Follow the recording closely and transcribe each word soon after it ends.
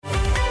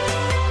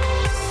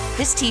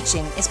This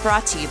teaching is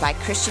brought to you by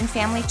Christian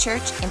Family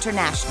Church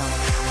International.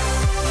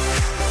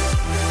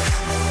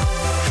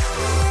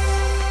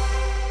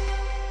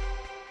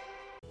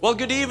 Well,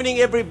 good evening,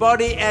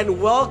 everybody, and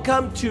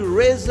welcome to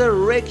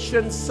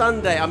Resurrection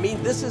Sunday. I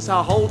mean, this is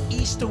our whole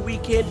Easter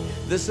weekend.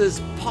 This is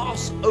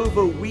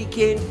Passover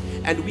weekend,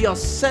 and we are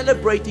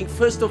celebrating,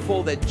 first of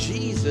all, that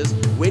Jesus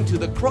went to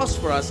the cross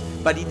for us,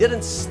 but he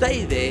didn't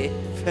stay there,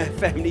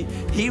 family.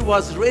 He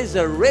was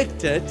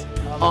resurrected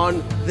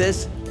on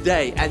this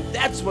day, and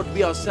that's what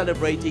we are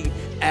celebrating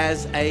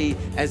as a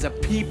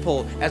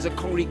people, as a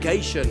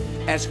congregation,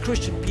 as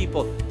Christian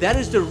people. That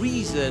is the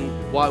reason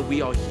why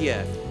we are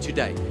here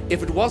today.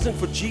 If it wasn't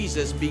for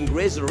Jesus being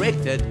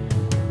resurrected,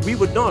 we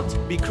would not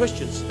be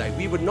Christians today.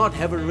 We would not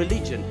have a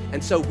religion.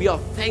 And so we are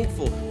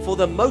thankful for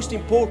the most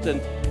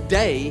important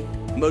day,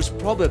 most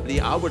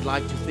probably, I would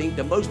like to think,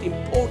 the most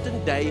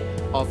important day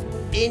of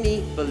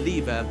any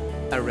believer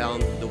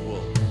around the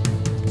world.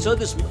 So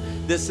this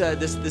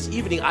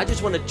evening, I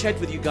just want to chat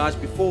with you guys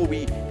before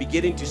we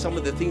get into some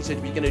of the things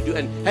that we're going to do.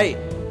 And hey,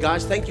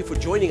 guys, thank you for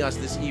joining us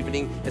this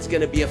evening. It's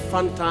going to be a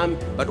fun time,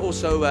 but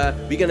also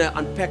we're going to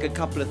unpack a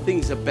couple of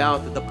things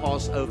about the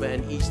Passover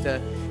and Easter.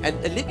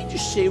 And let me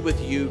just share with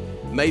you,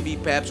 maybe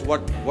perhaps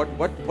what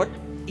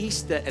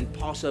Easter and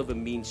Passover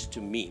means to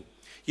me.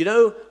 You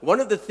know, one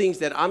of the things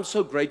that I'm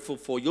so grateful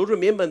for, you'll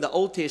remember in the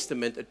Old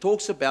Testament, it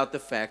talks about the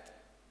fact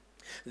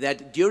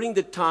that during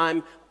the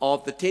time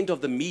of the tent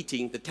of the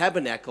meeting, the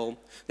tabernacle,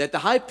 that the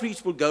high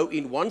priest would go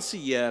in once a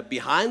year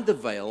behind the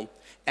veil,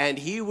 and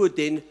he would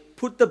then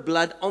put the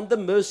blood on the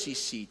mercy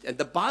seat. And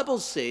the Bible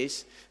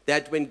says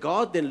that when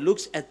God then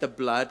looks at the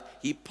blood,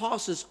 he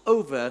passes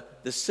over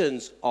the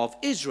sins of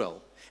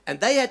Israel.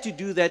 And they had to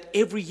do that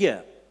every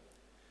year.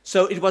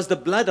 So it was the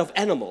blood of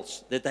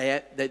animals that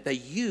they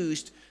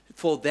used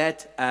for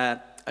that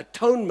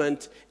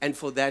atonement and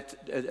for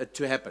that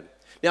to happen.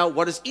 Now,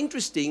 what is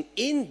interesting,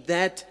 in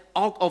that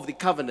Ark of the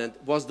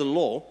Covenant was the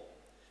law,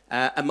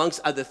 amongst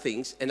other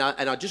things. And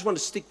I just want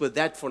to stick with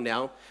that for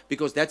now,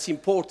 because that's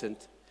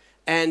important.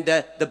 And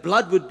the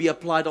blood would be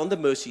applied on the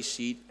mercy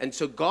seat. And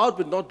so God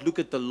would not look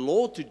at the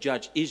law to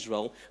judge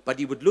Israel, but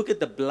he would look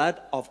at the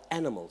blood of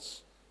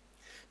animals.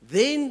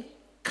 Then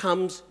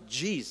comes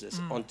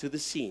Jesus onto the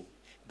scene.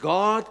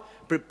 God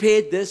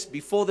prepared this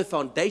before the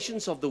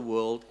foundations of the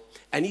world.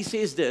 And he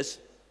says this,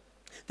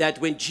 that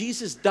when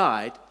Jesus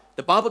died,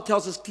 the Bible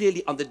tells us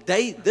clearly on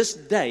this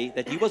day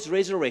that he was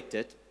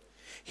resurrected,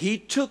 he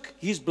took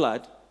his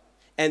blood,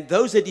 and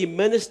those that he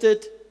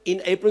ministered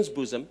in Abraham's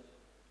bosom,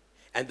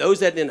 and those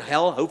that in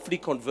hell hopefully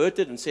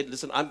converted and said,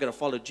 listen, I'm going to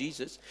follow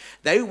Jesus,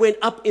 they went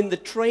up in the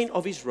train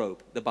of his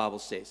robe, the Bible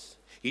says.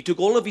 He took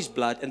all of his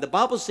blood, and the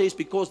Bible says,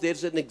 because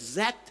there's an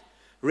exact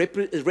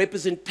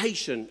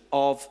representation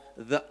of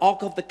the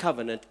Ark of the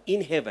Covenant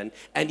in heaven,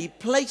 and he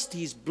placed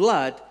his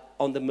blood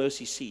on the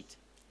mercy seat.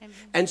 Amen.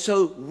 And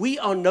so we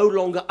are no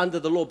longer under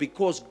the law,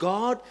 because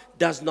God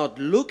does not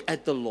look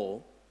at the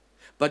law,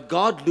 but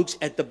God looks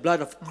at the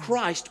blood of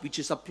Christ, which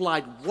is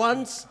applied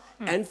once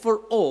and for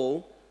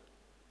all.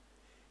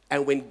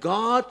 And when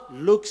God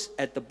looks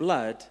at the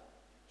blood,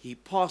 he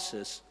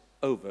passes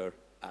over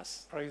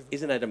us.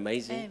 Isn't that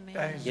amazing?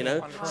 Amen. You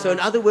know? So in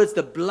other words,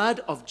 the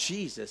blood of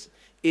Jesus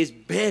is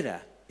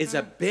better. It's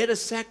a better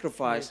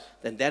sacrifice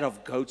than that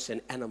of goats and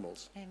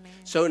animals. Amen.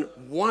 So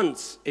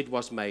once it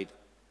was made.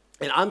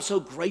 And I'm so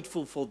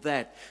grateful for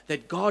that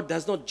God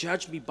does not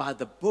judge me by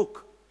the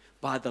book,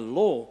 by the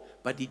law,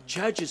 but he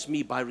judges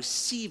me by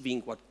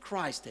receiving what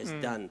Christ has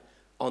done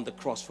on the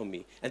cross for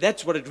me. And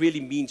that's what it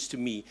really means to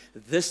me.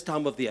 This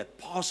time of the year,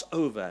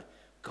 Passover,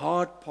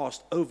 God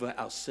passed over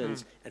our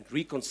sins and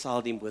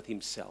reconciled him with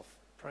himself.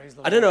 Praise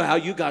the I don't know Lord. how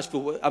you guys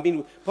feel. I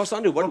mean, Pastor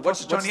Andrew, what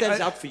Pastor Johnny,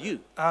 stands out for you?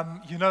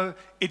 You know,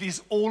 it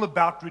is all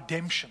about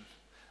redemption.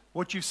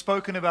 What you've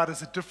spoken about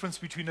is the difference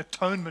between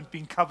atonement,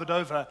 being covered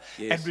over,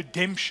 and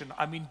redemption.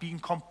 I mean, being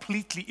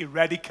completely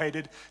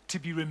eradicated to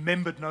be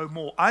remembered no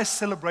more. I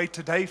celebrate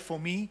today, for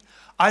me,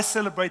 I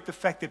celebrate the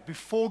fact that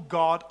before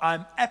God,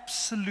 I'm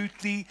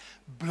absolutely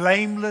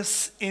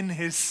blameless in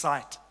his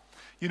sight.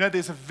 You know,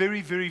 there's a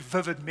very, very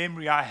vivid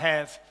memory I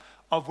have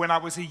of when I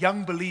was a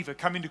young believer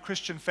coming to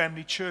Christian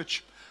Family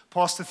Church.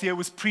 Pastor Theo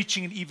was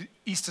preaching an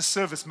Easter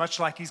service, much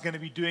like he's going to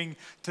be doing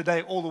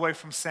today, all the way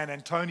from San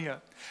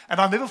Antonio. And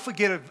I'll never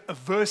forget a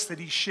verse that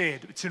he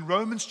shared. It's in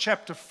Romans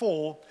chapter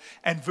 4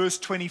 and verse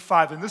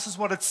 25. And this is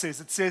what it says.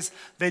 It says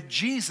that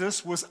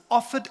Jesus was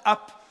offered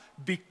up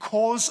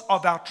because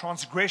of our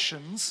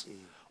transgressions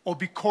or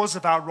because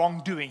of our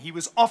wrongdoing. He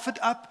was offered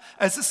up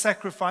as a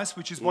sacrifice,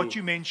 which is what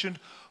you mentioned,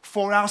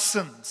 for our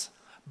sins.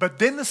 But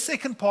then the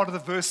second part of the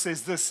verse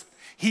says this: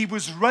 he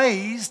was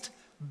raised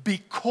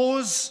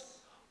because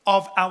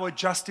of our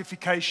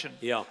justification.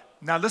 Yeah.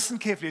 Now listen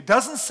carefully. It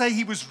doesn't say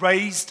he was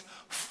raised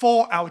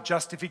for our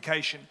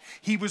justification.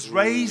 He was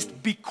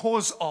raised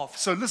because of.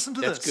 So listen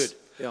to this. That's good.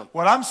 Yeah.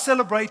 What I'm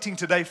celebrating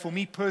today for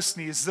me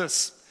personally is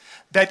this: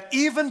 that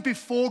even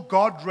before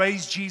God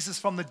raised Jesus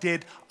from the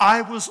dead,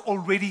 I was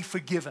already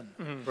forgiven.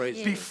 Praise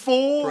the Lord.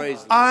 Before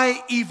Praise the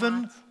I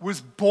even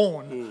was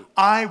born,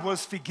 I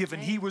was forgiven.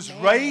 He was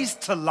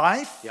raised to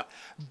life Yeah.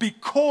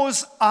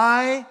 because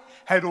I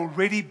had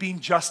already been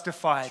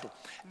justified.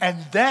 And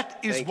that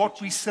is Thank what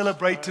you, we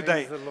celebrate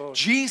today. the Lord.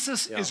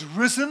 Jesus is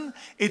risen.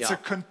 It's Yeah. a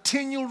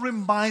continual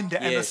reminder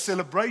and a Yes.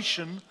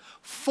 celebration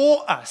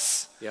for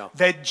us Yeah.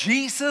 that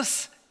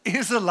Jesus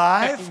is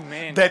alive,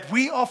 Amen. that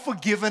we are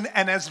forgiven,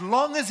 and as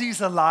long as he's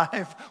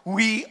alive,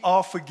 we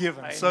are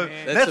forgiven. So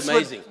Amen. That's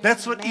amazing.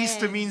 That's what Amen.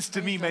 Easter means to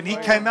me, Praise man. the He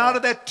Lord. came out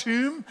of that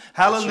tomb,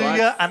 hallelujah,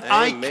 right. and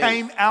Amen. I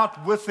came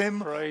out with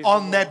him Praise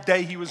on the that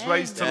day he was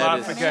raised to That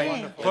life is again.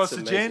 wonderful. Pastor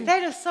That's Jen? amazing.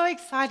 That is so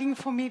exciting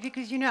for me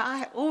because, you know,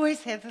 I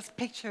always have this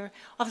picture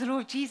of the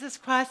Lord Jesus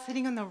Christ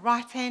sitting on the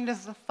right hand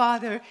of the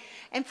Father.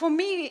 And for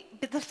me,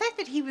 the fact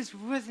that he was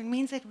risen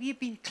means that we have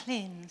been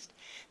cleansed,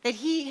 that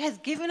he has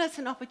given us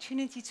an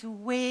opportunity to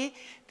wear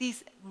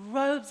these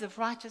robes of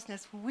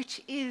righteousness,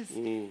 which is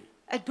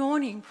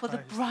adorning for the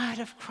bride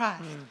of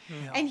Christ.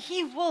 And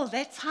he will,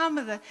 that time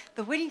of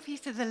the wedding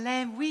feast of the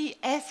Lamb, we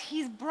as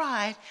his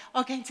bride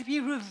are going to be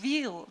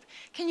revealed.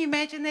 Can you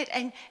imagine that?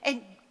 And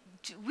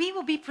we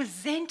will be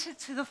presented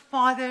to the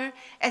Father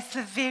as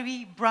the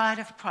very bride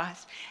of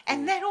Christ.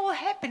 And that all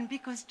happened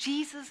because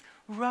Jesus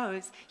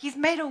rose. He's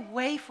made a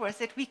way for us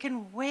that we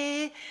can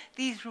wear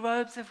these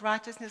robes of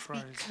righteousness, be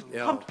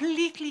Yeah.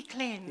 completely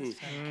cleansed,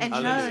 and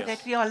know Hallelujah.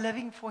 that we are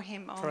living for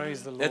him only.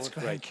 Praise the Lord. That's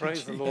great.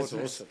 Praise the Lord. That's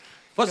awesome.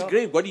 Pastor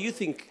Greg, what do you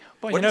think?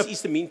 Well, What you does know,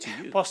 Easter mean to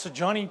you? Pastor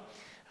Johnny,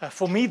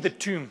 for me, the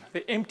tomb,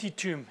 the empty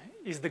tomb,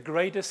 is the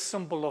greatest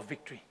symbol of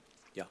victory.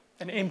 Yeah.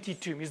 An empty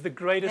tomb is the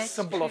greatest That's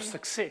symbol of true.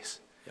 success.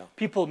 Yeah.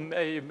 People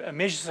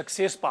measure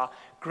success by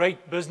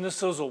great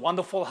businesses or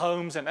wonderful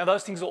homes, and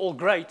those things are all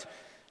great.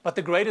 But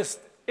the greatest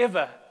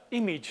ever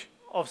image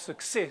of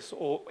success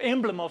or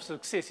emblem of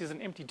success is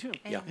an empty tomb.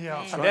 Yeah.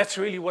 Yeah. And that's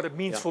really what it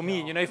means Yeah. for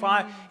me. You know,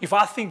 if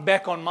I think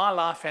back on my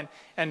life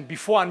and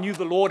before I knew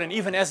the Lord, and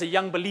even as a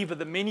young believer,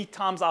 the many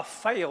times I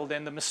failed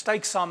and the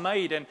mistakes I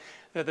made, and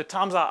the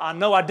times I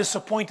know I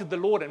disappointed the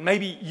Lord, and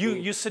maybe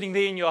you're sitting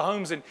there in your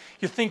homes and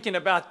you're thinking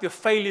about the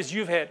failures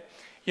you've had.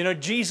 You know,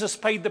 Jesus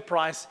paid the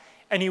price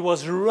and he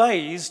was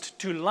raised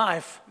to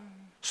life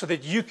so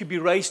that you could be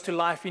raised to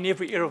life in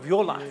every area of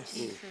your life.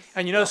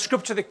 And you know,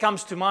 scripture that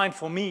comes to mind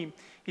for me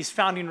is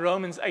found in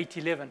Romans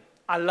 8:11.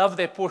 I love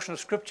that portion of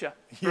scripture.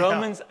 Yeah.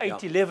 Romans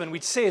 8:11,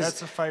 which says,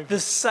 That's a favorite. the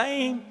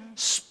same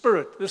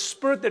Spirit, the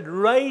Spirit that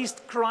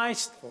raised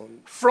Christ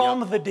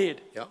from the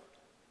dead, Yeah.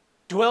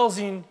 dwells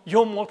in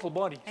your mortal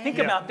body. Think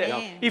Yeah. about that.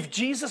 Yeah. If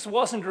Jesus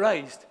wasn't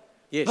raised,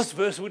 Yes. this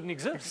verse wouldn't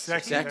exist. Exactly.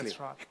 Exactly. That's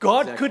right.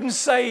 God Exactly. couldn't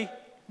say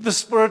the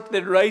Spirit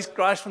that raised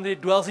Christ from the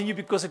dead dwells in you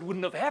because it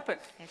wouldn't have happened.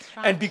 That's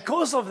right. And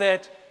because of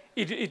that,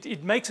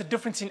 it makes a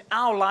difference in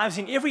our lives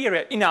in every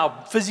area. In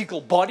our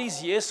physical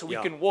bodies, yes, so we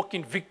Yeah. can walk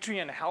in victory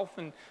and health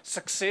and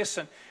success,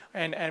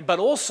 but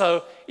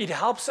also it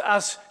helps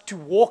us to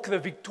walk the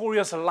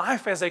victorious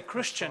life as a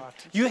Christian.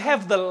 You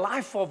have the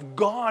life of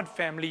God,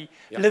 family,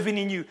 living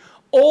in you.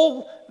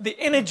 All the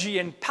energy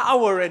and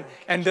power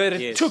and that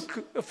it Yes.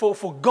 took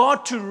for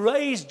God to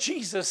raise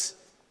Jesus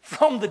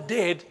from the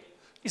dead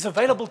is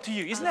available to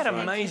you. Isn't that Thank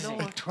you, amazing?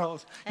 Lord.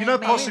 12. You know,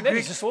 Amen. Pastor That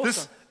Greg, is just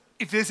awesome.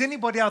 if there's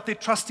anybody out there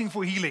trusting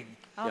for healing,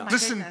 Oh, my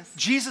listen, goodness.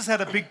 Jesus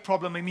had a big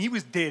problem. I mean, he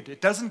was dead. It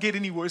doesn't get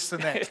any worse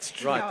than that. It's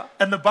true. Right.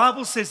 And the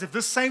Bible says if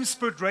this same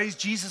Spirit raised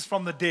Jesus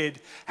from the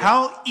dead,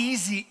 how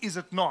easy is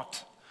it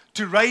not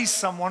to raise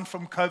someone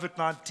from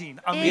COVID-19?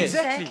 I mean,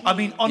 Exactly. I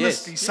mean,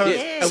 honestly. Yes. So,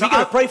 Yes. And so we're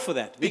going to I- pray for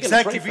that. We're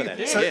Exactly. going to pray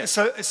for that.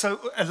 So, Yeah. so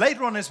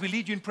later on, as we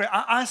lead you in prayer,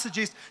 I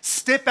suggest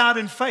step out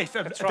in faith.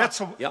 And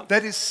right. Yeah.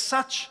 that is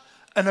such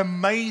an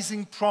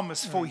amazing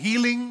promise for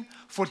healing,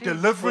 for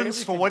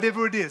deliverance, for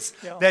whatever it is.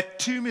 Yeah. That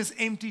tomb is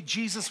empty.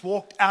 Jesus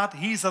walked out.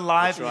 He's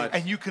alive. That's right.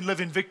 And you can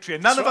live in victory.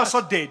 And none of us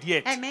are dead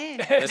yet. Amen.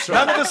 That's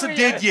None right. of us are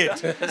dead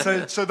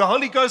yet. So the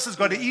Holy Ghost has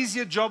got an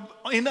easier job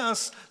in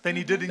us than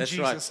he did in That's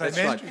right. Jesus. That's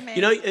Amen. right. Amen.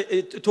 You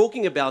know,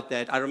 talking about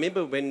that, I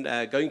remember when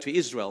going to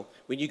Israel,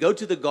 when you go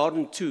to the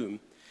garden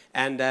tomb,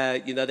 and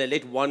you know they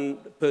let one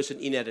person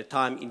in at a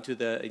time into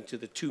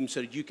the tomb, so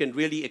you can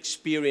really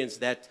experience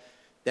that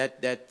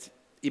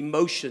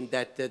emotion,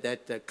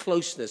 that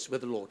closeness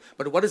with the Lord.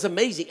 But what is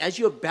amazing, as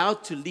you're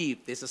about to leave,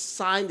 there's a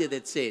sign there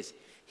that says,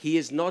 "He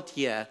is not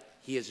here."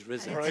 He is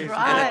risen. That's And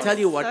right. I tell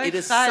you what, So it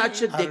is exciting.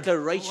 such a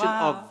declaration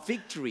Wow. of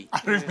victory.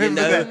 remember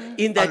that.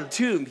 In that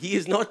tomb, he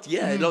is not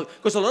here.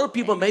 Because a lot of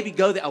people maybe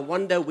go there, I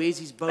wonder, where's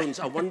his bones?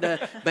 I wonder,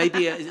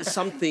 maybe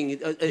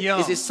something, Yeah.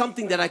 is there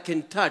something that I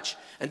can touch?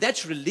 And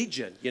that's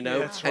religion, you know.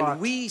 That's and right.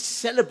 we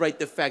celebrate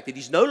the fact that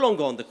he's no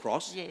longer on the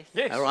cross. Yes.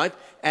 Yes. All right?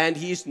 And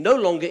he is no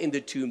longer in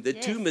the tomb. The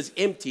tomb is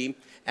empty.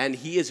 And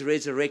he is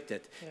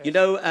resurrected. You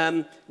know,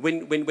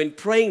 when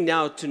praying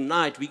now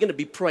tonight, we're going to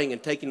be praying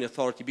and taking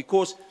authority,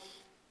 because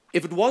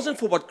if it wasn't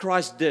for what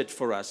Christ did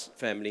for us,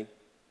 family,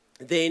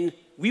 then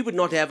we would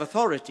not have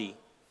authority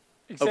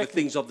over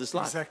things of this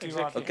life. Exactly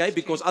right. Okay?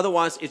 Because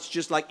otherwise it's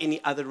just like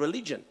any other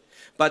religion.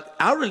 But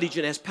our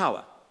religion has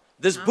power.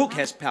 This book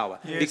has power.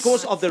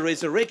 Because of the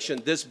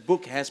resurrection, this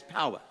book has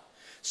power.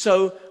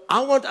 So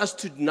I want us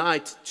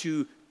tonight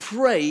to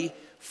pray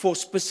for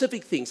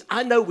specific things.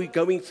 I know we're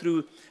going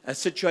through a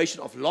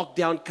situation of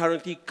lockdown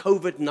currently.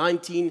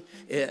 COVID-19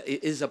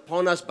 is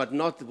upon us, but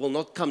will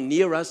not come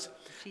near us.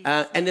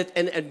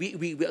 And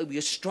we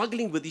are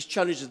struggling with these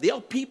challenges. There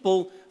are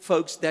people,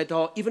 folks, that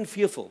are even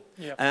fearful.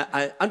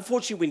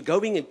 Unfortunately,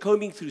 when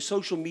combing through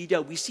social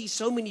media, we see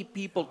so many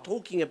people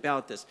talking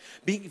about this,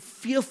 being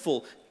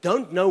fearful,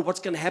 don't know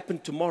what's going to happen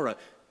tomorrow,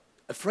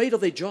 afraid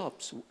of their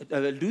jobs,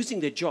 losing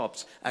their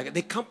jobs,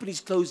 their companies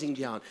closing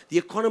down, the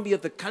economy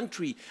of the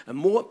country,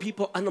 more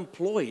people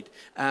unemployed,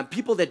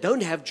 people that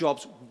don't have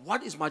jobs.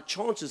 What is my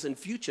chances in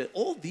future?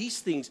 All these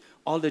things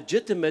are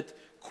legitimate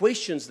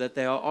questions that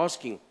they are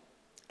asking.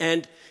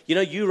 And,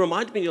 you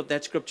remind me of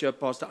that scripture,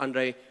 Pastor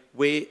Andre,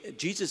 where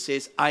Jesus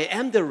says, I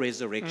am the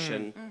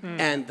resurrection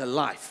and the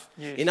life.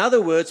 Yes. In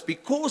other words,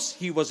 because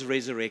he was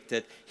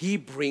resurrected, he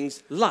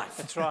brings life.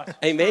 That's right.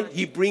 Amen?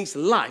 He brings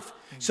life.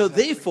 Exactly. So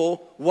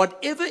therefore,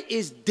 whatever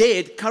is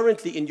dead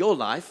currently in your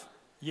life,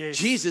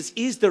 Jesus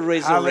is the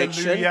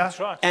resurrection,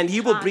 and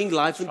he will bring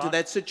life into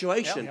that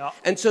situation.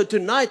 And so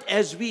tonight,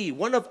 as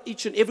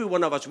each and every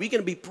one of us, we're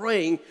going to be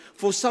praying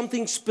for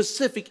something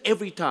specific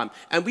every time.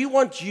 And we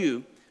want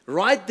you,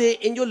 right there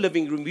in your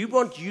living room, we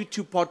want you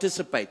to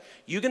participate.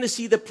 You're going to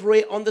see the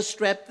prayer on the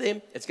strap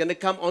there. It's going to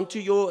come onto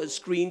your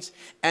screens.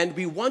 And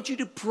we want you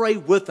to pray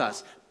with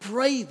us.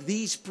 Pray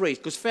these prayers.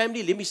 Because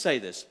family, let me say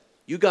this.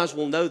 You guys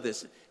will know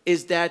this.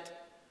 Is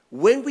that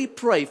when we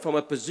pray from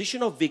a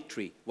position of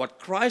victory, what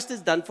Christ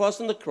has done for us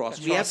on the cross,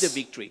 we have the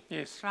victory.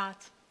 Yes. Right.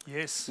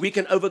 Yes. We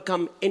can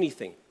overcome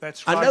anything.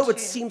 That's right. I know it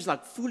seems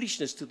like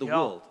foolishness to the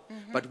world,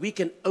 but we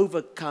can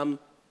overcome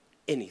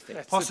anything.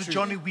 Pastor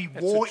Johnny, we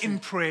war in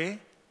prayer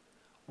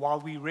while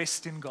we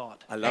rest in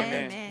God. I love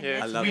Amen. that.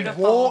 Yes. I love We that.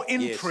 war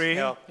in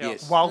prayer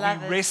while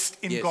Love we it. rest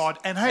in Yes. God.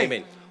 And hey,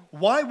 Amen.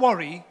 why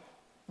worry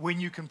when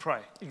you can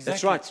pray?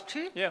 That's right.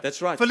 True. Yeah. That's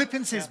right.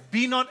 Philippians says,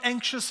 be not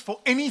anxious for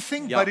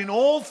anything, Yeah. but in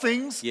all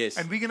things, Yes.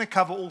 and we're going to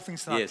cover all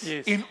things tonight. Yes.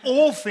 Yes. In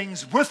all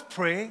things, with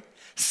prayer,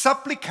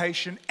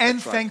 supplication, and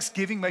That's right.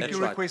 thanksgiving, make That's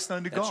your right. requests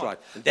known to That's God. right.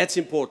 And that's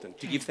important,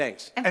 to give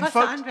thanks. And And Pastor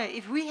folks- Andre,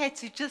 if we had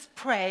to just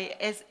pray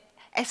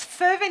as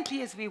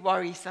fervently as we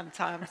worry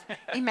sometimes,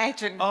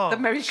 imagine the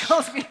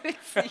miracles we would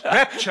see.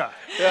 Rapture.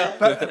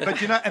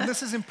 But and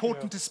this is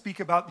important to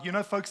speak about.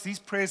 Folks, these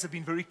prayers have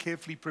been very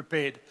carefully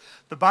prepared.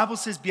 The Bible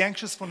says, be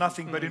anxious for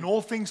nothing, but in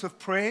all things with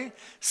prayer,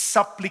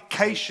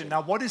 supplication.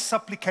 Now, what is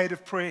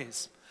supplicative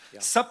prayers?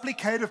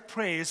 Supplicative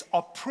prayers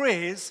are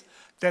prayers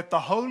that the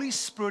Holy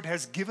Spirit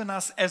has given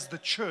us as the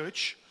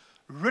church,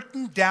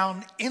 written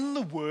down in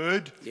the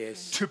Word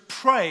to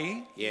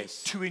pray,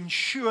 to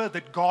ensure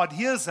that God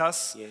hears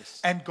us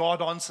and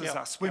God answers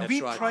us. When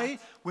we pray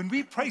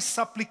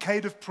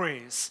supplicative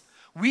prayers,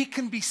 we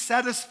can be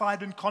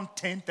satisfied and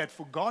content that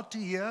for God to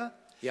hear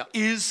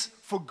is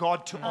for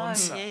God to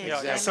answer.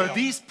 yes. So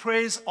these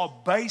prayers are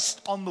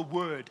based on the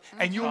Word,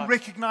 and you'll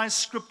recognize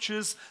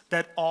scriptures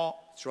that are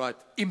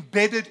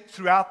embedded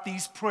throughout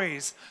these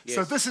prayers.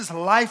 So this is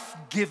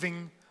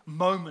life-giving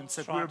moments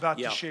that we're about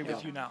to share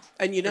with you now.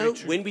 And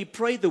when we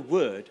pray the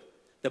word,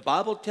 the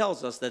Bible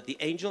tells us that the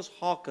angels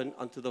hearken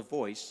unto the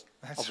voice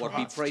of what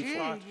we pray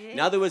for. True, In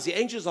other words, the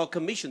angels are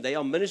commissioned. They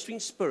are ministering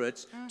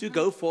spirits to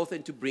go forth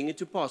and to bring it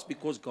to pass,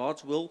 because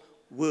God's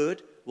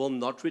word will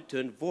not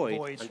return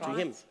void unto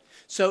him.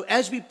 So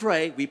as we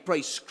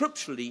pray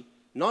scripturally,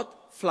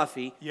 not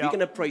fluffy. We're going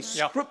to pray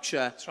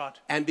scripture.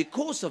 And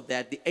because of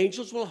that, the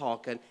angels will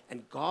hearken,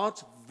 and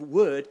God's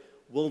word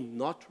will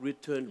not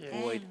return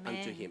void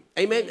unto him.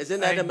 Amen? Isn't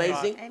that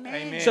amazing?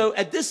 Amen. So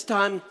at this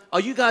time, are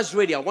you guys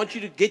ready? I want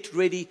you to get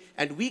ready,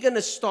 and we're going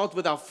to start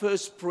with our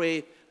first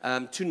prayer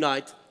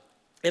tonight.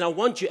 And I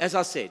want you, as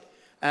I said,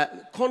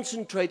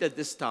 concentrate at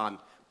this time.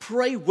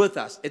 Pray with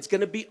us. It's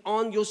going to be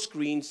on your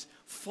screens.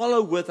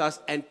 Follow with us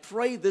and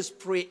pray this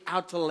prayer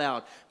out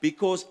aloud,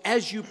 because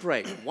as you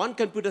pray, one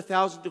can put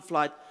 1,000 to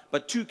flight,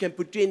 but two can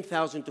put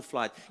 10,000 to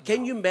flight.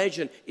 Can you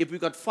imagine if we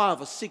got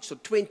 5 or 6 or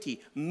 20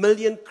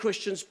 million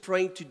Christians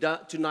praying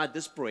tonight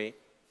this prayer?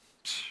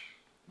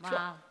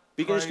 Wow.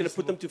 We're just going to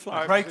put them to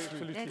flight.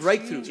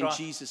 Breakthrough. In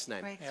Jesus'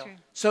 name. Breakthrough.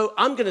 So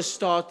I'm going to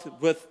start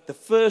with the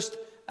first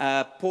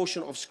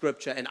portion of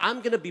Scripture, and I'm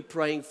going to be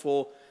praying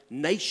for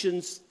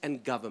nations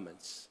and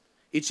governments.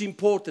 It's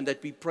important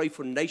that we pray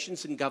for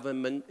nations and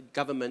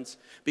governments,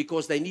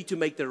 because they need to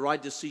make the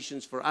right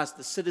decisions for us,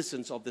 the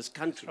citizens of this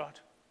country.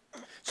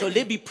 So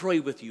let me pray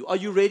with you. Are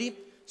you ready?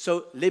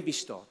 So let me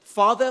start.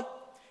 Father,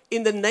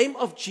 in the name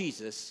of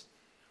Jesus,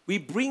 we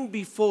bring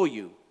before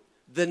you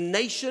the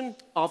nation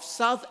of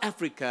South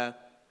Africa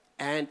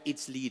and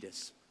its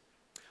leaders.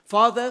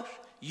 Father,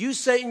 you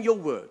say in your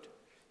word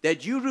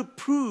that you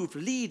reprove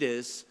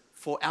leaders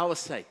for our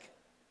sake,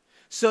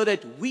 so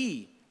that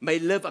we may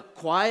live a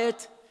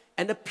quiet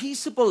and a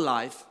peaceable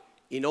life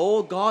in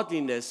all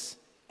godliness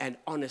and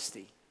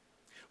honesty.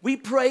 We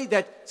pray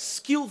that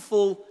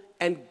skillful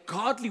and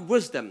godly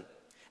wisdom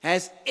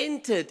has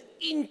entered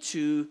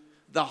into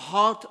the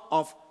heart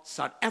of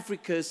South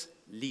Africa's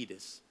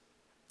leaders.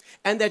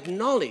 and that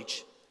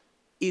knowledge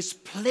is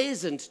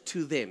pleasant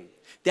to them,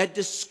 that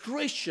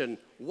discretion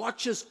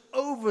watches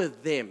over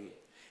them,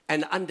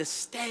 and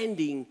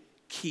understanding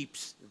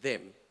keeps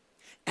them,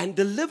 and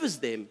delivers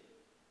them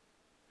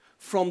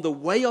from the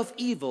way of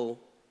evil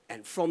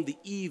and from the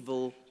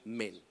evil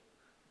men.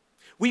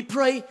 We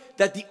pray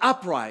that the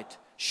upright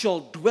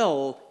shall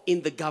dwell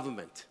in the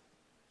government,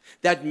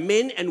 that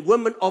men and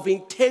women of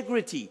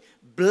integrity,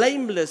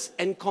 blameless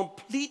and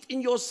complete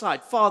in your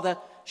sight, Father,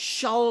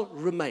 shall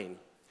remain.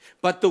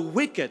 But the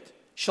wicked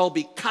shall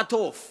be cut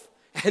off,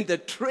 and the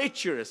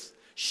treacherous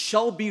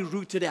shall be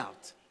rooted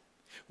out.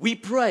 We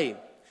pray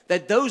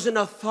that those in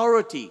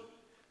authority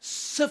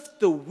sift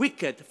the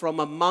wicked from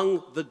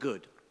among the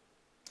good,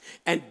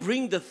 and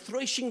bring the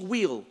threshing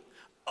wheel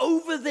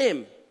over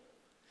them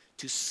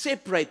to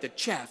separate the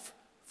chaff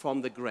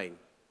from the grain.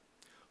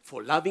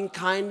 For loving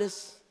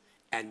kindness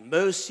and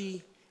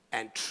mercy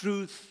and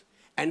truth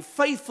and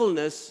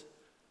faithfulness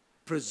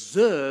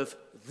preserve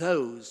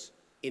those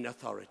in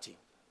authority,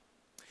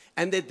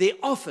 and that their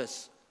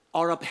office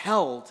are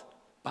upheld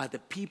by the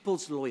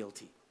people's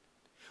loyalty.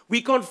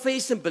 We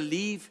confess and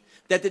believe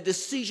that the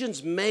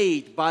decisions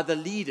made by the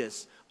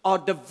leaders are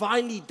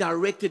divinely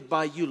directed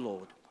by you,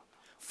 Lord.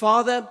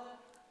 Father,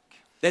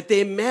 that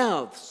their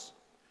mouths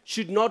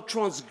should not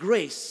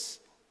transgress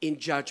in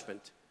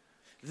judgment.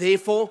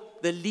 Therefore,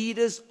 the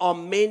leaders are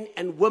men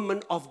and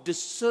women of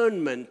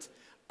discernment,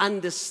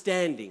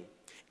 understanding,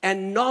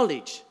 and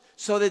knowledge,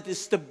 so that the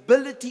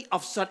stability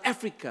of South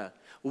Africa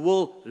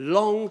will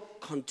long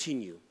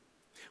continue.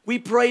 We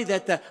pray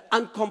that the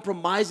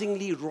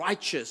uncompromisingly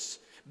righteous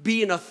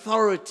be in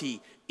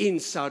authority in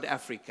South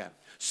Africa,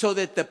 so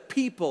that the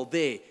people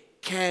there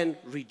can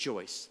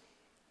rejoice.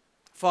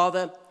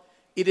 Father,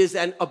 it is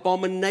an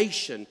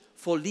abomination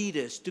for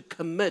leaders to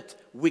commit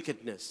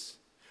wickedness.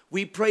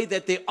 We pray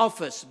that their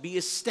office be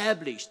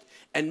established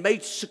and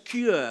made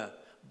secure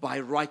by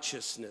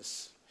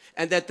righteousness,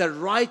 and that the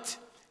right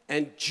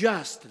and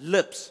just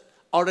lips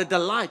are a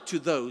delight to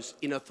those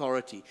in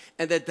authority,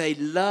 and that they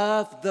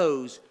love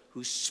those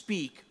who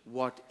speak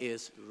what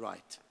is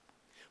right.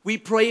 We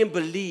pray and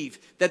believe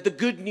that the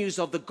good news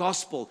of the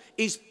gospel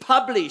is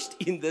published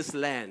in this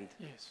land.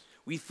 Yes.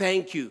 We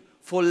thank you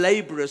for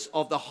laborers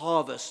of the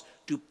harvest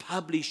to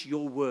publish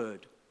your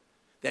word,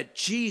 that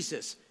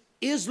Jesus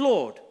is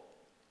Lord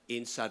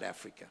in South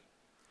Africa.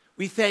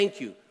 We thank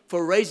you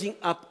for raising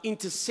up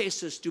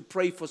intercessors to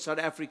pray for South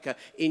Africa.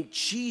 In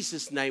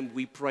Jesus' name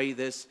we pray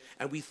this,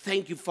 and we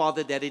thank you,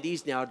 Father, that it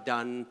is now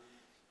done.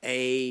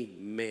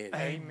 Amen.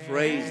 Amen.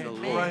 Praise the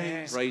Lord.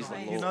 Praise Praise the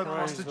God. Lord. You know, Praise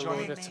Pastor the John,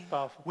 Lord, that's a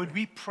powerful. when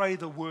we pray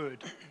the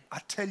word, I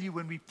tell you,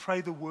 when we pray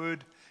the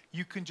word,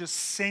 you can just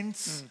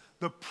sense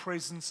the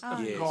presence of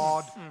Yes.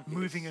 God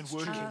moving and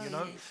working, Oh, you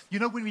know. yes. You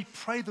know, when we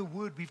pray the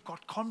word, we've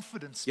got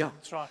confidence. Yeah. man.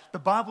 That's right. The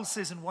Bible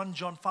says in 1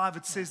 John 5,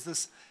 it says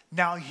this,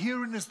 now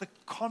herein is the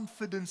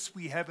confidence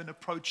we have in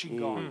approaching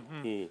God.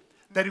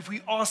 That if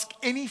we ask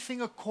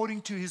anything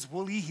according to his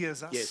will, he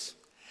hears us. Yes.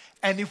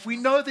 And if we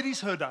know that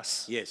he's heard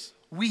us, Yes,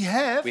 we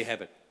have we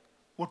have it.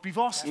 what we've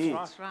asked for.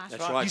 That's right.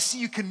 That's right. You see,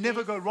 you can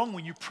never go wrong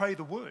when you pray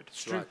the word.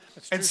 That's right.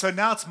 And so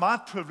now it's my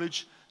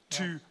privilege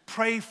to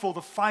pray for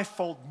the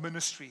fivefold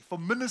ministry, for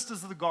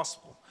ministers of the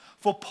gospel,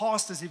 for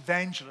pastors,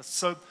 evangelists.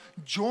 So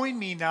join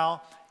me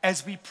now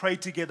as we pray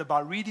together by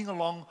reading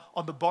along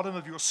on the bottom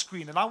of your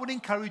screen. And I would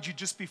encourage you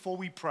just before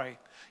we pray,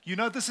 you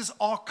know, this is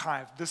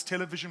archived. This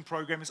television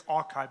program is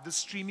archived. This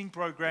streaming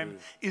program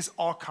is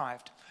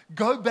archived.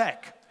 Go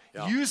back.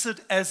 Yeah. Use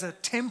it as a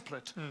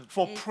template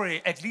for prayer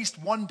at least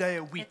one day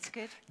a week. That's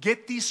good.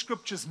 Get these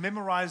scriptures,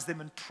 memorize them,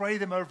 and pray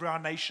them over our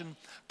nation.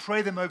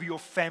 Pray them over your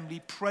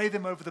family. Pray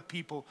them over the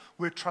people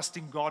we're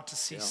trusting God to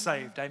see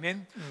saved.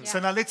 Amen?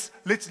 So now let's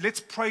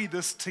pray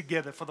this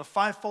together for the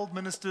fivefold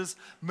ministers,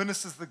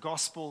 ministers of the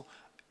gospel,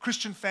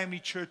 Christian family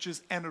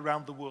churches, and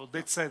around the world.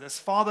 Let's say this.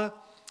 Father,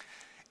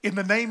 in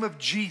the name of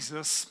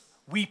Jesus,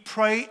 we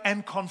pray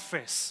and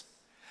confess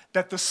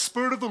that the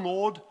Spirit of the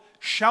Lord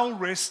shall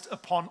rest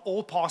upon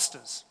all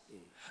pastors,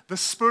 the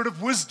spirit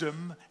of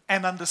wisdom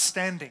and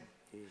understanding,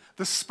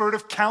 the spirit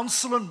of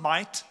counsel and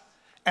might,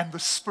 and the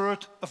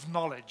spirit of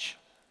knowledge.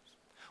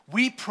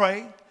 We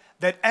pray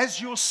that as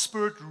your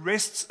spirit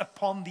rests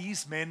upon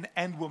these men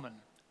and women,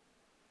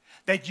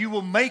 that you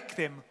will make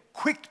them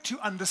quick to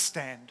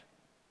understand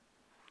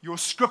your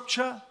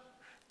scripture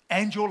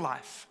and your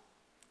life.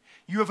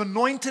 You have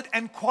anointed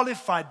and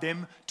qualified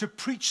them to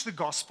preach the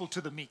gospel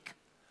to the meek,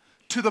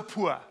 to the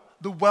poor,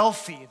 the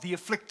wealthy, the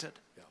afflicted.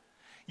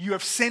 You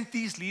have sent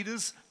these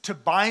leaders to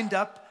bind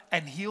up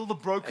and heal the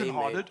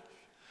brokenhearted, Amen.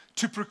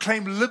 to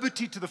proclaim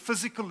liberty to the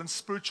physical and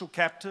spiritual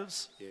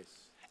captives, Yes.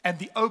 and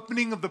the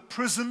opening of the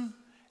prison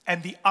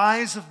and the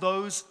eyes of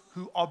those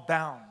who are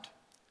bound.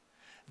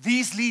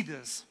 These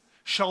leaders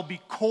shall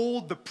be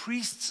called the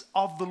priests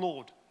of the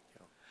Lord.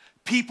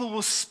 People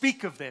will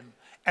speak of them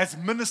as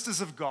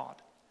ministers of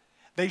God.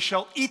 They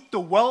shall eat the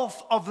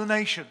wealth of the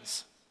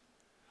nations.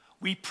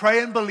 We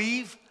pray and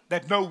believe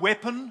that no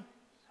weapon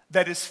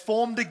that is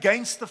formed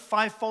against the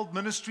fivefold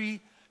ministry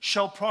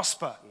shall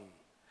prosper.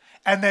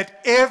 and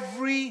that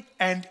every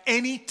and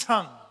any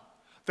tongue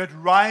that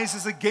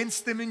rises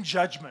against them in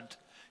judgment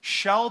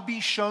shall be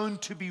shown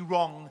to be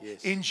wrong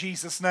in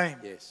Jesus' name.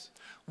 Yes.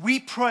 We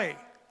pray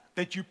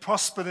that you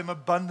prosper them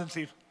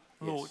abundantly,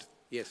 Lord.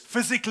 Yes.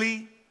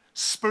 Physically,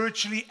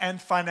 spiritually,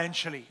 and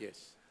financially.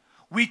 Yes.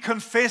 We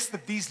confess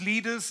that these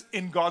leaders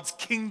in God's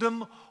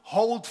kingdom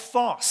hold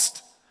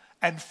fast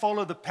and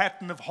follow the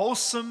pattern of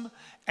wholesome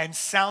and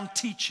sound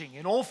teaching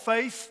in all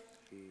faith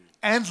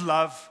and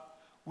love,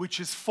 which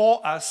is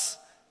for us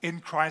in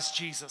Christ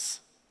Jesus.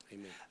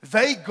 Amen.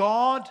 They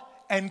guard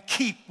and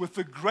keep with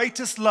the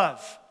greatest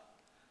love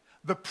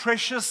the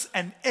precious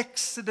and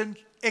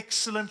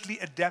excellently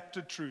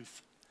adapted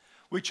truth,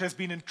 which has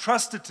been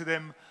entrusted to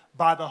them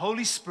by the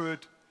Holy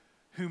Spirit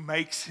who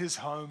makes his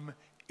home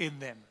in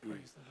them.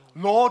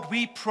 Lord,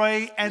 we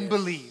pray and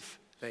believe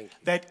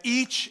that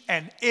each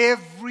and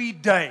every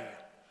day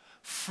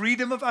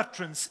freedom of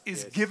utterance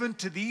is given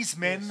to these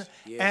men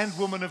and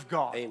women of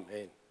God.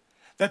 Amen.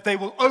 That they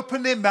will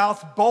open their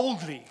mouth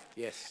boldly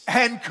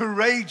and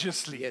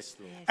courageously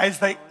as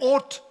they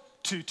ought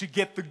to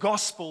get the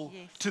gospel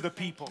to the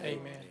people.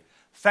 Amen.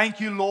 Thank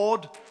you,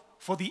 Lord,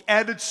 for the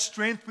added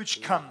strength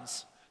which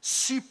comes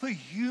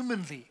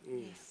superhumanly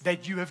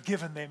that you have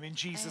given them in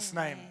Jesus'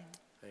 name.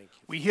 Thank you.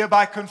 We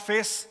hereby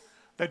confess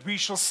that we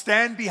shall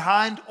stand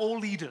behind all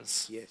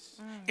leaders Yes.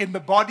 in the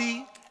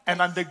body and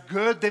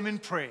undergird them in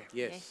prayer.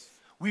 Yes.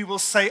 We will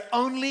say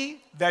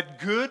only that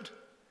good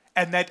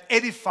and that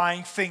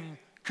edifying thing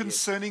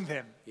concerning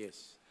them.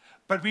 Yes.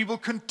 But we will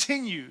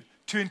continue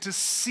to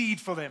intercede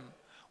for them.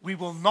 We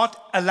will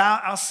not allow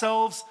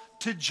ourselves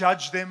to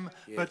judge them,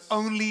 but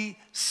only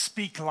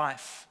speak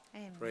life.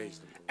 Praise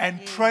the Lord.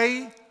 And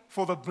pray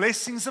for the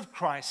blessings of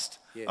Christ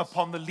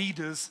upon the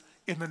leaders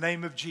in the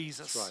name of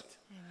Jesus. That's right.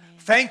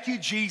 Thank you,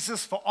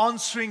 Jesus, for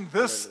answering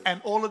this and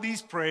all of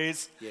these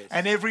prayers. Yes.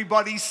 And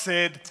everybody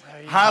said,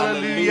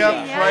 Hallelujah.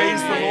 Hallelujah.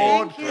 Praise the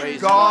Lord. Thank you,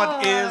 God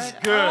Lord. is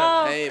good.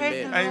 Oh, Amen.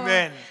 praise the Lord.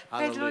 Amen.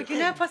 Praise the Lord. You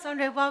know, Pastor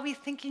Andre, while we're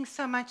thinking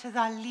so much as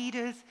our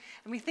leaders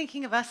and we're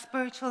thinking of our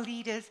spiritual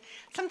leaders,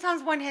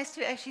 sometimes one has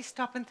to actually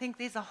stop and think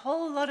there's a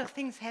whole lot of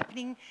things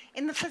happening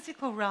in the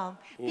physical realm.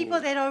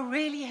 People that are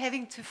really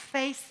having to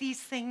face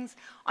these things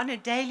on a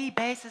daily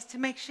basis to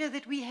make sure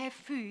that we have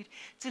food,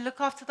 to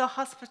look after the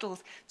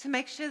hospitals, to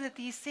make sure that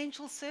the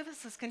essential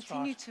services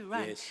continue to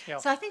run. Yes. Yeah.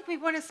 So I think we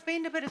want to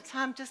spend a bit of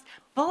time just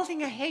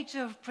building a hedge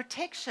of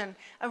protection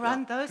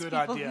around those Good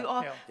people idea. who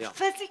are Yeah.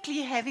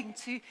 physically having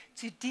to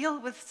deal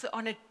with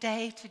on a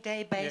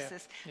day-to-day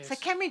basis. Yes. So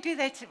can we do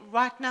that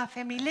right now,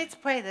 family? Let's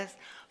pray this.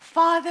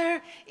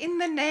 Father, in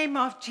the name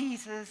of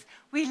Jesus,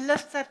 we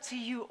lift up to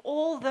you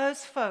all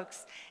those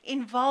folks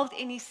involved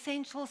in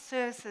essential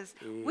services,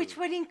 which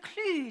would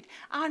include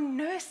our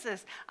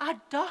nurses, our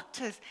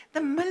doctors, the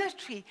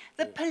military,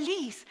 the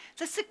police,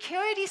 the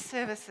security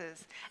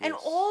services, and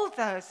all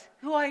those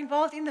who are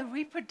involved in the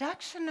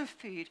reproduction of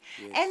food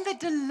and the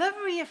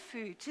delivery of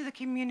food to the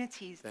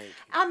communities. Thank you.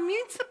 Our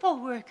municipal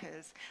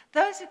workers,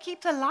 those who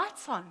keep the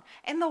lights on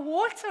and the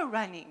water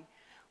running.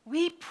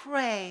 We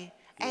pray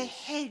a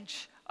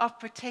hedge of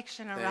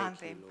protection around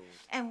you, them. Lord.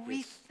 And we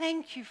Yes.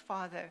 thank you,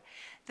 Father,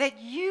 that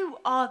you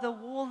are the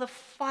wall of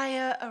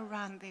fire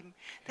around them,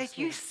 that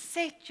you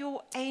set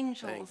your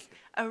angels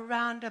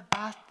around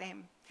about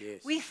them.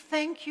 Yes. We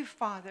thank you,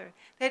 Father,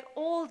 that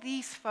all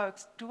these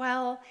folks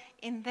dwell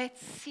in that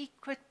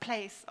secret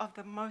place of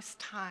the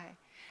Most High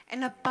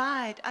and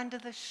abide under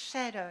the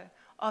shadow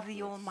of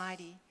the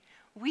Almighty.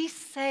 We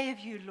say of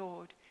you,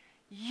 Lord,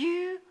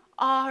 you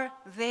are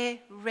their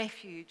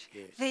refuge,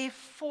 their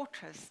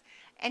fortress,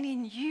 and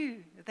in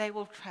you they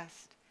will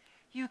trust.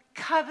 You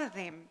cover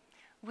them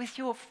with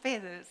your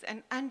feathers,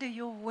 and under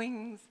your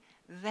wings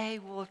they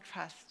will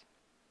trust.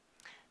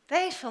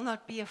 They shall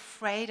not be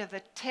afraid of the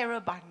terror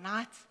by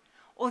night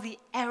or the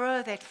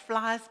arrow that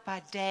flies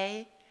by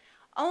day.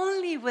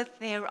 Only with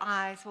their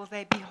eyes will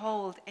they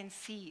behold and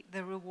see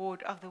the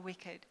reward of the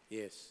wicked.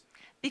 Yes.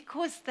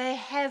 Because they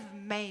have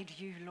made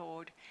you,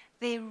 Lord,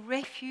 their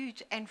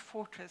refuge and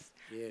fortress.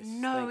 Yes,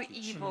 No thank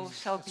you, evil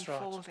Jesus. shall That's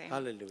befall right. them.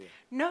 Hallelujah.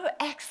 No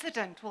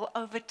accident will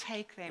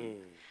overtake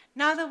them.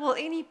 Neither will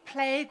any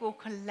plague or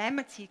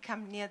calamity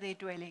come near their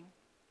dwelling.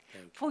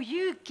 For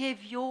you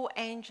give your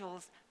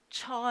angels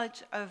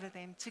charge over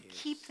them to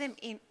keep them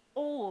in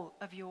all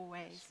of your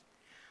ways.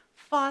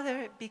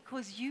 Father,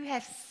 because you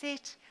have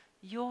set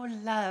your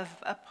love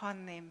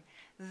upon them,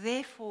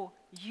 therefore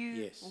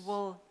you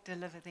will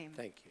deliver them.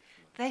 Thank you.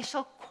 They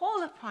shall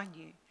call upon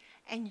you,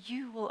 and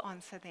you will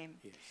answer them.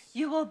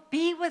 You will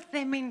be with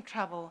them in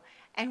trouble,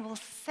 and will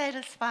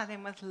satisfy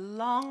them with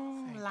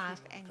long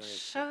life and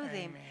show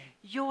them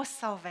your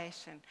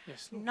salvation.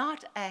 Yes, Lord.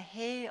 Not a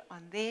hair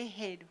on their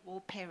head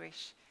will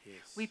perish.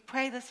 We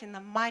pray this in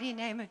the mighty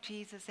name of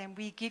Jesus, and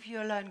we give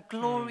you alone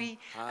glory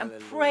and Hallelujah.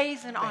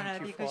 praise and honor,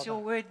 you, because Father. your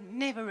word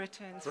never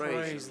returns.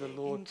 Praise the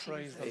Lord. In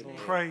Praise the Jesus' Lord.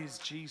 name. Praise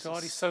Jesus.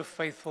 God is so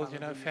faithful,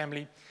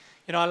 family.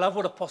 I love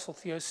what Apostle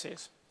Theo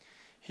says.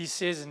 He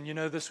says, and you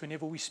know this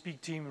whenever we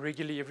speak to him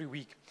regularly every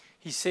week,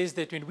 he says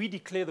that when we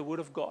declare the word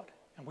of God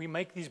and we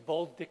make these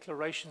bold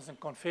declarations and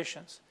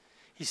confessions,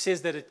 He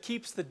says that it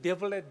keeps the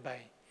devil at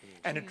bay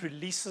and it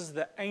releases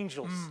the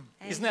angels.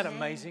 Isn't that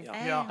amazing?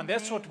 Yeah. And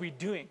that's what we're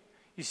doing.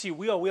 You see,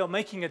 we are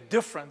making a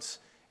difference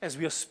as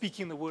we are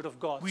speaking the word of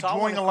God. We're So I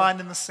drawing a wanna line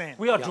in the sand.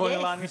 We are drawing a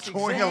Yes. line. in We're the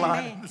drawing sand. a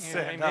line in the Yeah,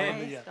 sand. amen.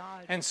 Hallelujah.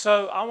 God. And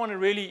so I want to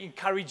really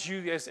encourage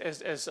you,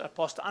 as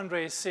Pastor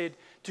Andre has said,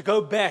 to go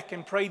back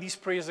and pray these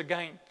prayers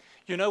again.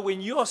 You know, when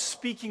you are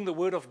speaking the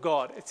word of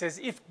God, it's as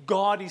if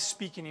God is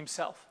speaking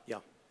himself. Yeah.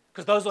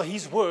 Because those are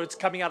his words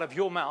coming out of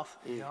your mouth.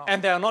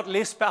 And they are not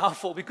less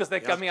powerful because they're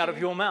coming out of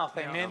your mouth.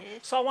 Amen.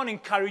 So I want to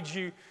encourage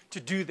you to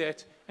do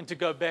that and to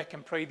go back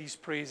and pray these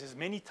prayers as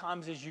many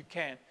times as you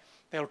can.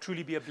 They'll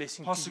truly be a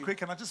blessing Pastor to you. Craig,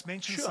 can I just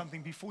mention Sure.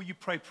 something before you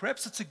pray?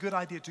 Perhaps it's a good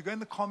idea to go in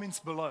the comments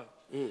below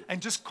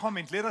and just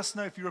comment. Let us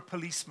know if you're a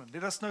policeman.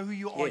 Let us know who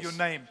you are, Yes. your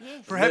name.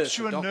 Yes. Perhaps Nurse,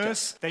 you're a a doctor.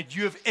 nurse that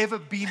you have ever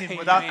been in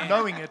without Amen.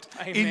 knowing it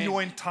in Amen.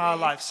 your entire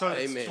life. So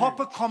Amen. pop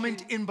a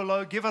comment in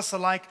below, give us a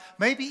like,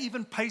 maybe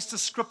even paste a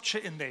scripture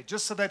in there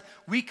just so that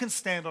we can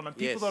stand on it.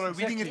 People Yes. that are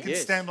reading it Exactly. can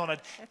Yes. stand on it.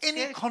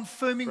 Any good.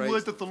 confirming Praise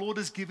word that the Lord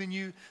has given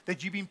you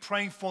that you've been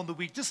praying for in the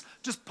week, just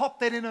pop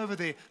that in over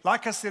there.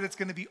 Like I said, it's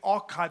going to be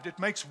archived. It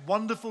makes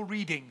wonderful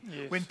reading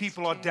when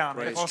people are down.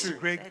 Praise Pastor true.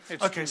 Greg.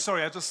 That's Okay,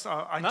 sorry, I just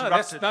I No,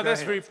 interrupted. Go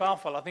that's ahead. very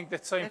powerful. I think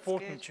that's so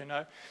important, good. you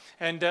know.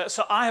 And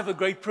so I have a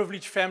great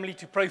privileged family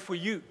to pray for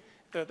you,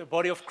 the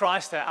body of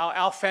Christ,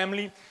 our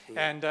family.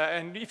 And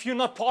if you're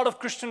not part of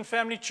Christian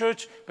Family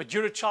Church, but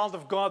you're a child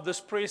of God,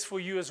 this prayer is for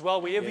you as well,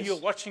 wherever Yes. you're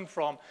watching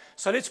from.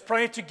 So let's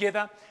pray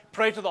together.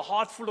 Pray to the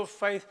heart full of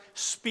faith.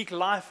 Speak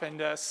life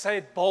and say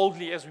it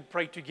boldly as we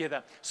pray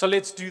together. So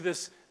let's do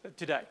this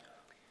today.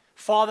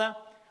 Father,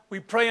 we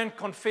pray and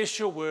confess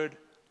your word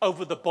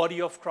over the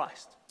body of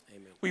Christ.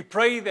 Amen. We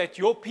pray that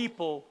your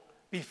people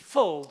be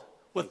filled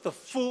with the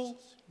full,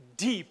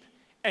 deep,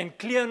 and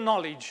clear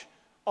knowledge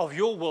of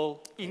your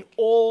will in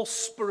all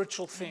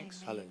spiritual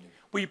things. Hallelujah.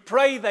 We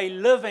pray they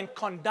live and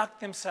conduct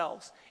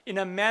themselves in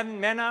a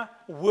manner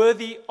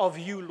worthy of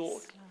you,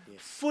 Lord,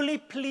 fully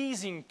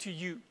pleasing to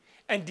you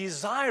and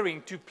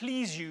desiring to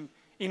please you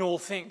in all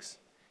things,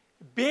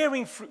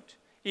 bearing fruit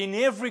in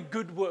every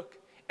good work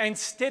and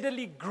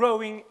steadily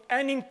growing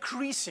and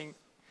increasing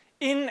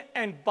in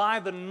and by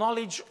the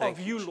knowledge Thank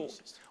of you, you, Lord,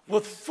 Jesus.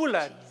 with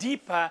fuller,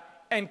 deeper,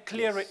 and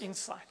clearer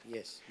insight.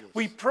 Yes.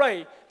 We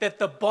pray that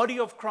the body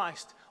of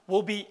Christ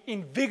will be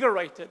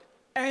invigorated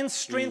and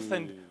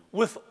strengthened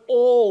with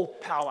all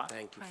power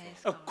Thank you, Praise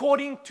Father. God.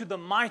 according to the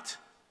might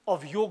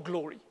of your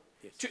glory,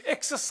 to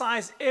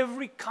exercise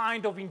every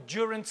kind of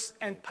endurance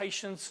and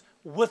patience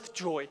with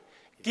joy,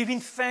 giving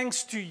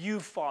thanks to you,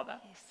 Father,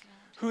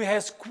 who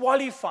has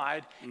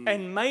qualified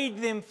and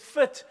made them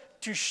fit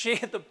to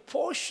share the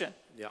portion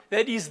Yeah.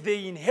 that is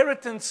the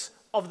inheritance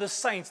of the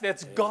saints.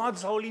 That's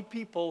God's holy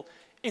people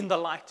in the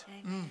light.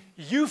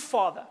 You,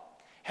 Father,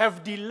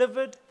 have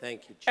delivered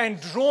Thank you, Jesus. and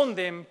drawn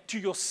them to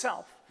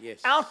yourself Yes.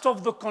 out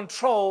of the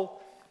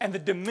control and the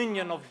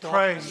dominion of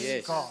darkness, Praise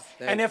Yes. God.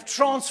 Thank and you, have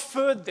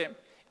transferred them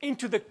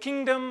into the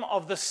kingdom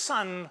of the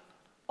Son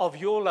of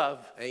your love,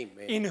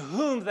 Amen. in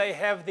whom they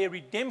have their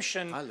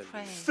redemption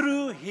Hallelujah.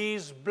 through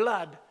his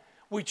blood,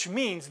 which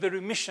means the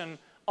remission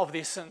of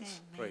their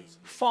sins. Praise.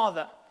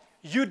 Father,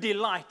 you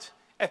delight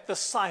at the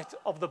sight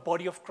of the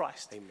body of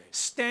Christ, Amen.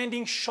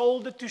 standing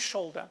shoulder to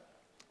shoulder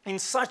in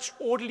such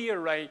orderly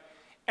array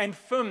and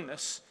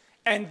firmness,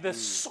 and the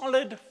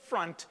solid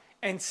front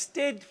and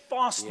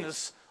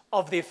steadfastness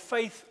of their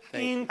faith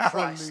in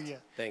Christ,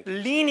 Hallelujah. Thank you,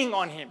 leaning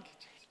on him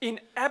in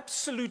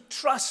absolute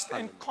trust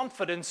and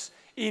confidence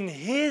in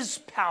his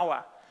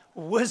power,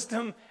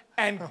 wisdom,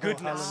 and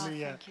goodness.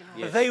 Hallelujah. Thank you,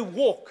 Lord. They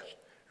walk,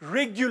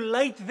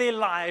 regulate their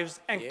lives,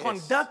 and Yes.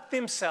 conduct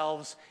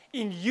themselves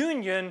in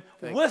union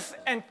Thank with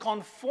and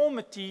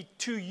conformity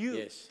to you,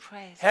 Yes.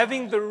 Praise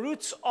having the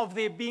roots of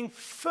their being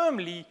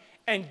firmly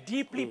and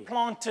deeply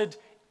planted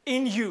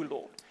in you,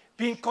 Lord,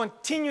 being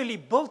continually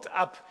built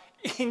up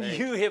in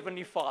you,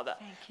 Heavenly Father,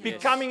 you.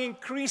 becoming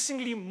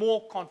increasingly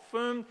more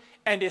confirmed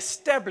and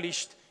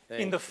established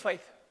in the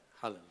faith.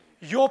 Hallelujah.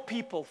 Your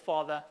people,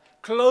 Father,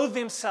 clothe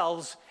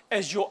themselves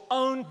as your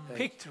own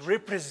picked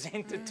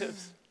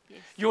representatives,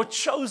 your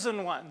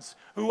chosen ones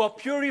who are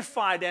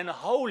purified and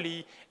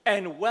holy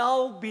and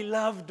well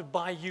beloved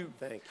by you,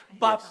 Thank you.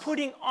 by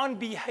putting on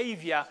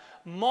behavior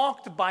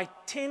marked by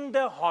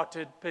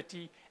tender-hearted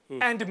pity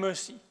and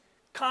mercy,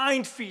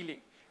 kind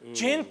feeling,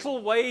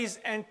 gentle ways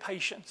and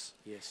patience.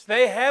 Yes.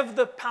 They have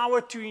the power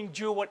to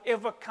endure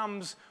whatever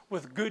comes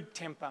with good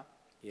temper.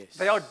 Yes.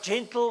 They are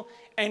gentle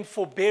and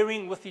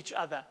forbearing with each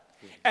other.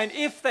 And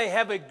if they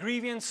have a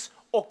grievance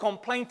or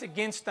complaint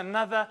against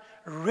another,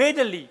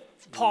 readily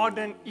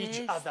pardon each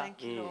Yes, other.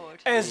 thank you, Lord.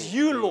 As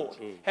you, Lord,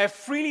 have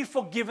freely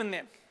forgiven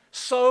them,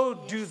 so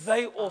do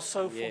they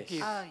also Yes.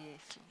 forgive. Oh,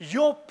 yes.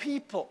 Your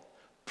people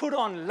put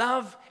on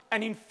love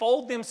and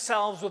enfold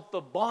themselves with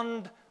the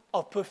bond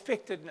of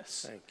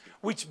perfectedness, Thank you.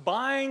 which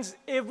binds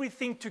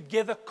everything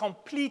together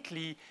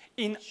completely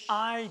in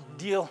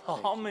ideal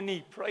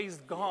harmony. Praise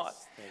God.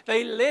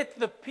 They let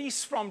the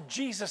peace from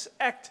Jesus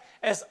act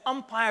as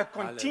umpire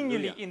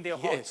continually Hallelujah. in their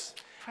Yes. hearts,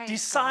 Praise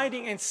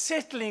deciding and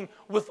settling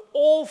with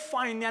all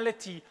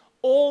finality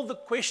all the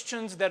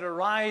questions that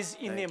arise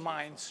in their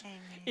minds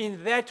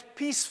in that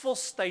peaceful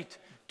state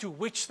to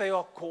which they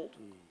are called.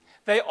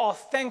 They are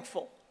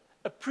thankful,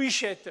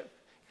 appreciative,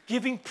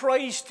 giving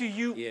praise to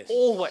you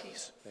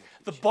always.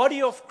 The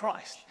body of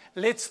Christ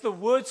lets the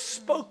words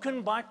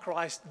spoken by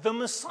Christ, the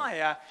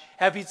Messiah,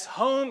 have its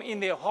home in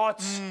their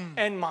hearts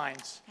and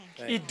minds.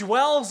 It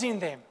dwells in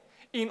them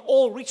in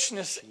all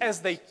richness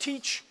as they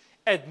teach,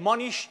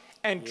 admonish,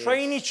 and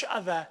train each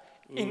other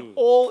in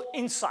all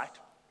insight,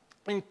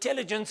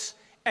 intelligence,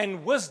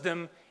 and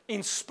wisdom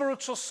in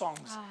spiritual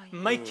songs,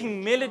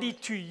 making melody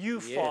to you,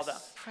 Father,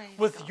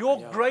 with your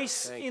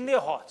grace in their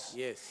hearts.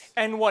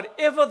 And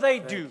whatever they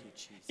do,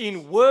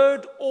 in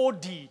word or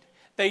deed,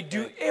 they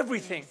do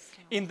everything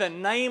in the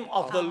name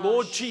of the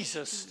Lord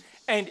Jesus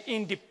and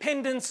in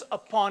dependence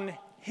upon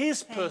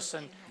his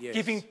person,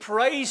 giving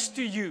praise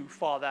to you,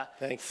 Father,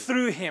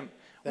 through him.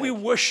 We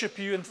worship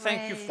you and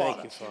thank you,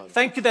 Father.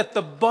 Thank you that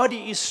the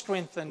body is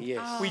strengthened.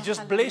 We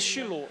just bless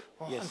you, Lord.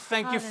 And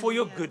thank you for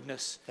your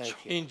goodness.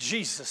 In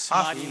Jesus'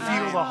 I mighty feel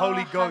name. the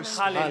Holy Ghost.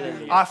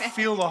 Hallelujah. I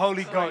feel the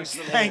Holy Ghost.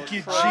 Thank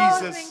you,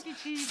 Jesus.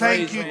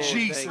 Thank you,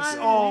 Jesus.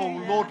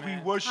 Oh, Lord, we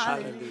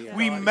worship you.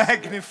 We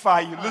magnify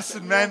you.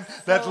 Listen, man,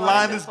 that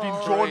line has been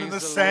drawn in the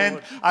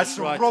sand. I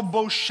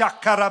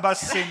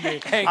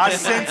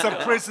sense a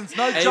presence.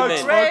 No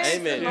jokes, folks.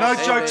 No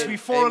jokes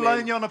before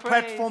alone you're on a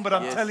platform, but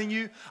I'm telling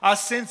you, I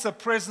sense a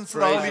presence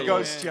of the Holy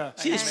Ghost here.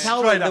 See, there's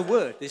power in the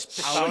word. There's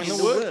power in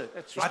the word.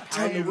 I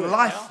tell you,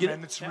 life,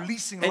 man, it's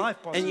releasing life.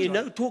 And you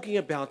know, talking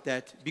about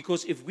that,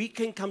 because if we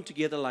can come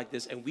together like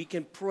this and we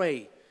can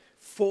pray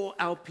for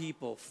our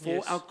people,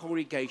 for our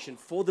congregation,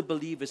 for the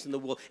believers in the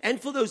world,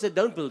 and for those that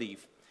don't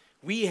believe,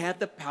 we have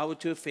the power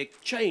to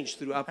affect change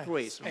through our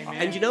prayers.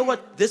 And you know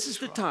what? This is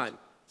the time,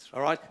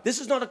 all right? This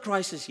is not a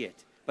crisis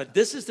yet, but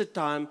this is the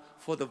time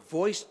for the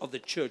voice of the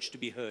church to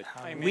be heard.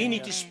 We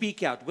need to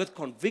speak out with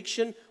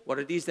conviction what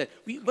it is that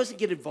we mustn't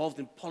get involved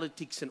in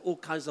politics and all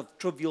kinds of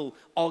trivial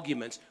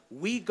arguments.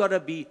 We got to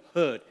be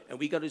heard, and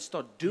we got to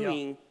start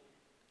doing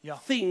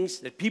things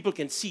that people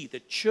can see. The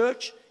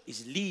church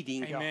is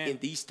leading in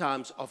these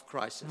times of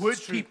crisis.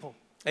 Word people.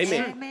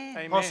 Amen.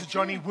 Amen. Pastor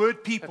Johnny,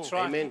 word people. That's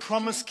right. Amen.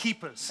 Promise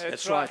keepers.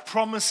 That's right.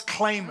 Promise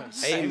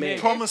claimers. Amen.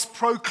 Promise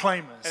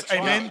proclaimers. That's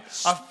Amen.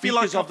 right. I feel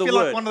like Speakers of the like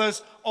word. one of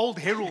those old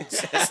heralds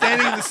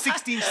standing in the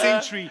 16th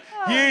century.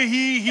 Hear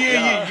ye, hear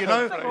ye, you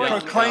know,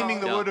 proclaiming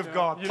the word of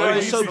God. On your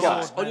Praise the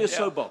soapbox. Lord. On your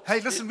soapbox. Hey,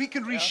 listen, we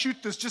can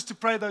reshoot this just to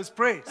pray those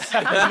prayers.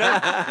 You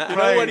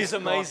know what is Praise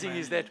amazing God,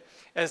 man. is that,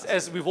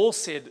 as we've all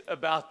said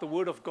about the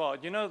Word of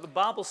God, you know, the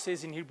Bible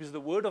says in Hebrews, the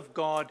Word of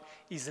God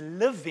is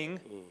living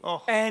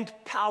and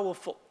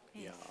powerful.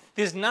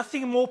 There's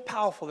nothing more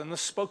powerful than the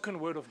spoken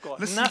Word of God.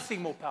 Listen,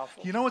 nothing more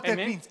powerful. You know what that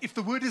Amen? means? If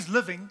the word is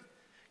living,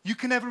 you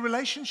can have a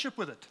relationship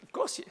with it. Of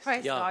course, yes.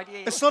 Praise God,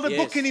 yes. It's not a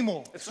Yes. book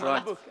anymore. It's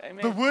not a book.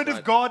 Amen. The word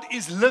of God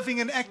is living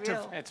and active.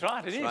 real. That's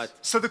right, it is. right.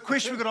 So the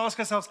question we've got to ask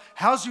ourselves,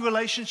 how's your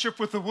relationship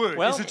with the word?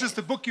 Well, is it just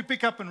a book you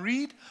pick up and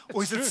read?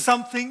 Or is it true.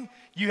 something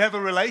you have a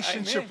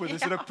relationship Amen. with?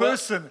 Is it a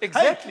person?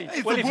 exactly. Hey,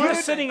 if Well, the if you're word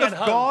sitting of at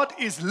home- God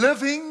is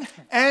living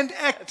and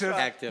active,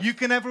 Active. you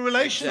can have a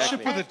relationship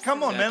Exactly. with it.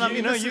 Come on, man. I mean,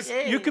 You know, this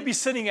is- you could be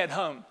sitting at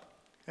home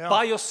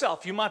by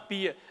yourself. You might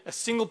be a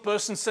single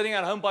person sitting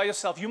at home by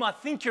yourself. You might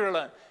think you're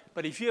alone.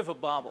 But if you have a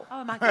Bible,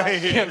 Oh my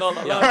God. you're not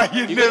alone.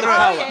 you You never,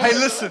 got the power. hey,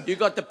 listen, You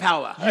got the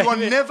power. you are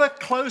never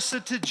closer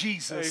to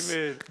Jesus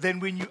Amen. than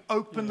when you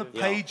open the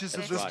pages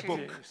of this That's book.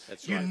 true.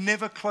 That's You're right.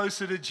 never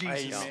closer to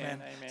Jesus, Amen.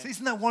 man. Amen. So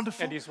isn't that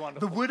wonderful? That is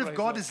wonderful. The Word of Praise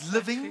God God. is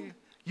living.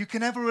 You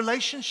can have a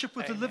relationship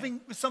with the living,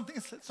 with something.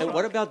 And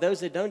what about those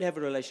that don't have a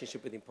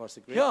relationship with him,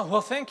 Pastor Greg? Yeah, well,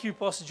 thank you,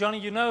 Pastor Johnny.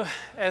 You know,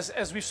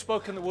 as we've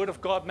spoken the Word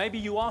of God, maybe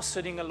you are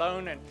sitting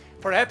alone and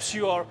perhaps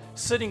you are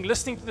sitting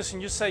listening to this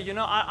and you say, you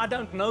know, I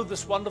don't know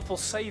this wonderful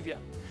Savior,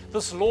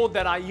 this Lord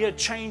that I hear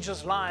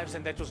changes lives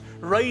and that was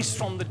raised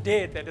from the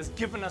dead, that has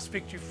given us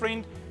victory.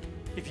 Friend,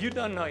 if you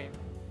don't know Him,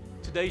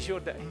 today's your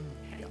day.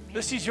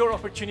 This is your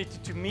opportunity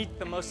to meet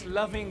the most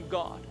loving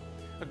God,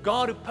 a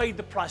God who paid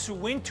the price, who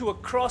went to a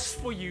cross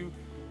for you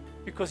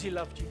because He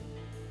loved you.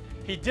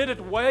 He did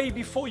it way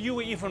before you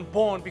were even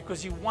born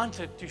because He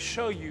wanted to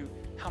show you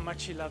how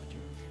much He loved you.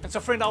 And so,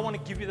 friend, I want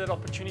to give you that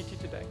opportunity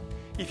today.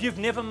 If you've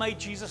never made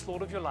Jesus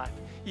Lord of your life,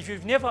 if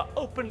you've never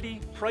openly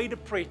prayed a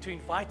prayer to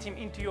invite Him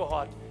into your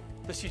heart,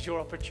 this is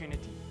your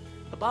opportunity.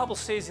 The Bible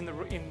says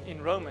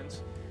in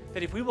Romans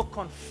that if we will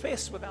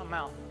confess with our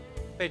mouth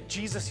that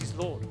Jesus is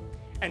Lord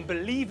and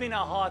believe in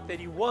our heart that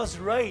He was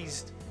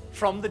raised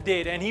from the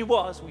dead, and He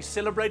was, we're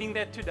celebrating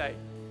that today.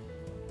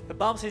 The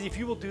Bible says if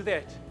you will do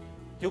that,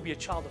 you'll be a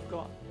child of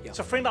God.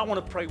 So friend, I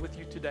want to pray with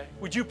you today.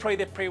 Would you pray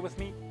that prayer with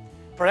me?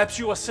 Perhaps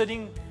you are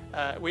sitting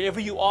wherever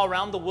you are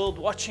around the world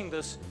watching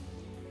this,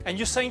 and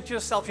you're saying to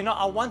yourself, you know,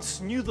 I once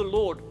knew the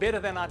Lord better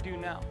than I do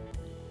now.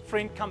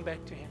 Friend, come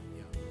back to Him.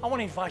 I want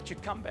to invite you,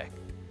 come back.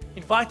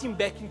 Invite Him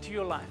back into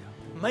your life.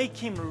 Make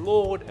Him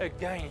Lord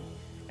again.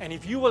 And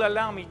if you will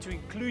allow me to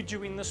include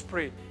you in this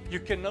prayer, you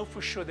can know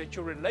for sure that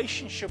your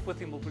relationship with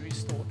Him will be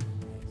restored.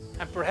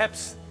 And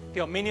perhaps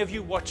there are many of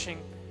you watching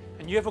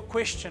and you have a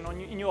question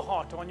in your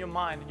heart or on your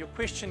mind, and your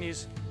question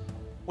is,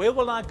 Where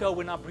will I go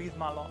when I breathe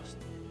my last?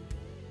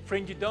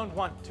 Friend, you don't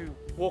want to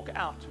walk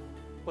out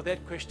with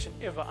that question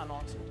ever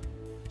unanswered.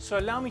 So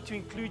allow me to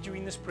include you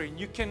in this prayer.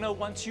 You can know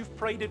once you've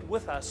prayed it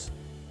with us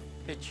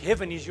that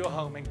heaven is your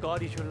home and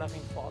God is your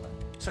loving Father.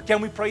 So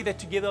can we pray that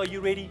together? Are you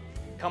ready?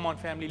 Come on,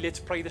 family, let's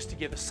pray this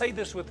together. Say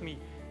this with me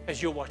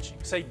as you're watching.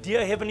 Say,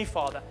 Dear Heavenly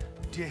Father,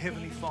 Dear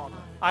Heavenly Father,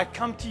 I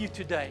come to you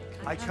today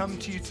I come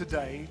to you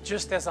today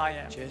just as I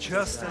am.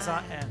 just as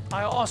I am.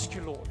 I ask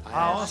you, Lord,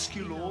 I ask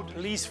you, Lord,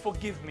 please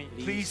forgive me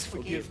please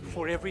forgive me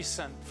for every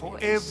sin. for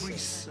every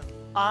sin.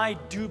 I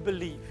do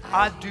believe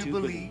I do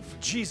believe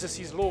Jesus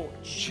is Lord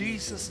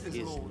Jesus is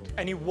Lord,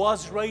 and He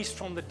was raised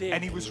from the dead.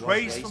 and He was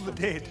raised from the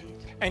dead.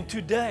 And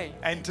today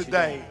And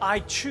today, I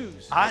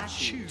choose I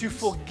choose to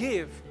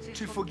forgive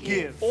to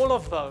forgive all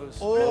of those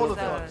all of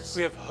those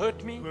who have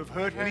hurt me who have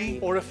hurt me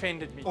or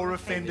offended me. or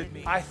offended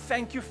me. I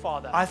thank you,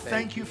 Father, I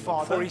thank you,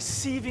 for Father,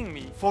 receiving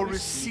me for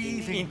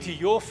receiving into me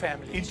your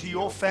family. into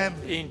your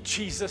family. In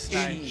Jesus' In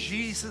name.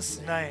 Jesus'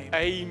 name.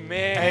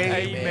 Amen.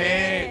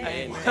 Amen.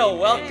 Amen. Well,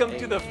 welcome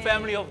to the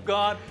family of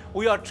God.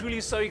 We are truly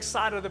so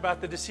excited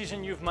about the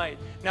decision you've made.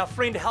 Now,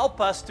 friend,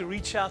 help us to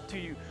reach out to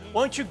you.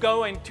 Won't you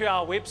go into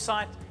our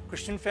website,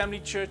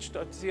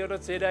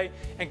 christianfamilychurch.co.za,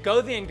 and go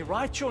there and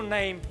write your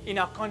name in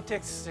our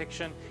contact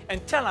section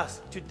and tell us,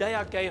 today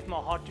I gave my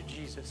heart to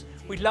Jesus.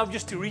 We'd love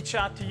just to reach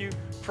out to you,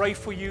 pray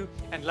for you,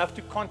 and love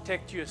to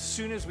contact you as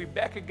soon as we're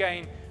back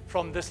again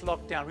from this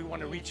lockdown. We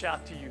want to reach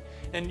out to you.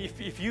 And if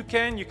you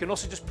can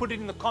also just put it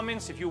in the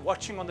comments. If you're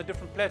watching on the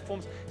different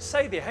platforms,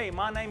 say there, hey,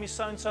 my name is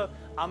so-and-so,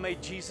 I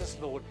made Jesus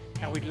Lord,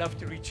 and we'd love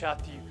to reach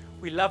out to you.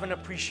 We love and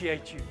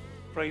appreciate you.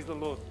 Praise the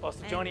Lord.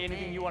 Pastor Johnny,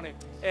 anything you want to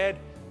add?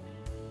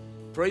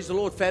 Praise the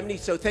Lord, family.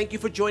 So thank you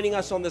for joining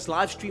us on this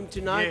live stream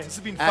tonight. Yes, it's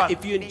been fun.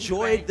 If you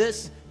enjoyed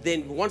this,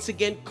 then once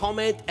again,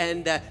 comment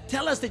and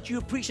tell us that you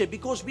appreciate,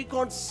 because we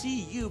can't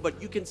see you,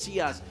 but you can see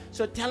us.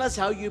 So tell us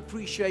how you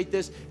appreciate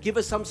this. Give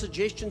us some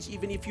suggestions,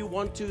 even if you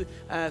want to,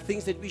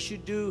 things that we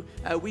should do.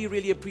 We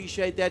really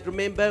appreciate that.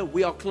 Remember,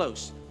 we are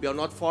close. We are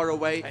not far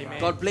away. Amen.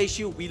 God bless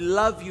you. We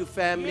love you,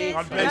 family. Yes,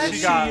 God bless And you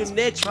see guys. you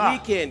next Mwah.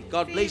 weekend.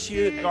 God bless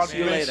you. God See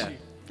you bless later. you.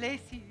 Bless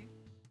you.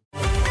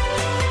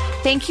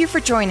 Thank you for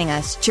joining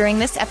us during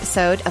this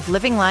episode of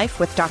Living Life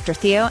with Dr.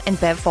 Theo and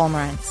Bev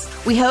Volmerans.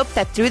 We hope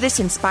that through this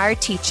inspired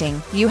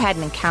teaching, you had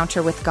an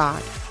encounter with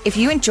God. If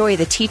you enjoy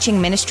the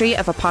teaching ministry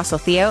of Apostle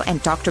Theo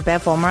and Dr.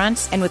 Bev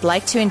Volmerans and would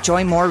like to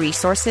enjoy more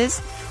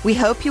resources, we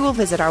hope you will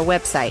visit our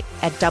website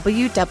at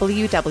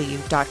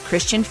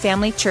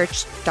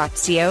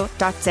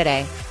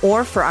www.christianfamilychurch.co.za,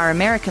 or for our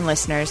American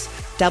listeners,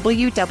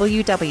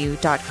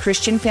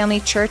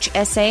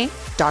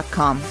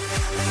 www.christianfamilychurchsa.com.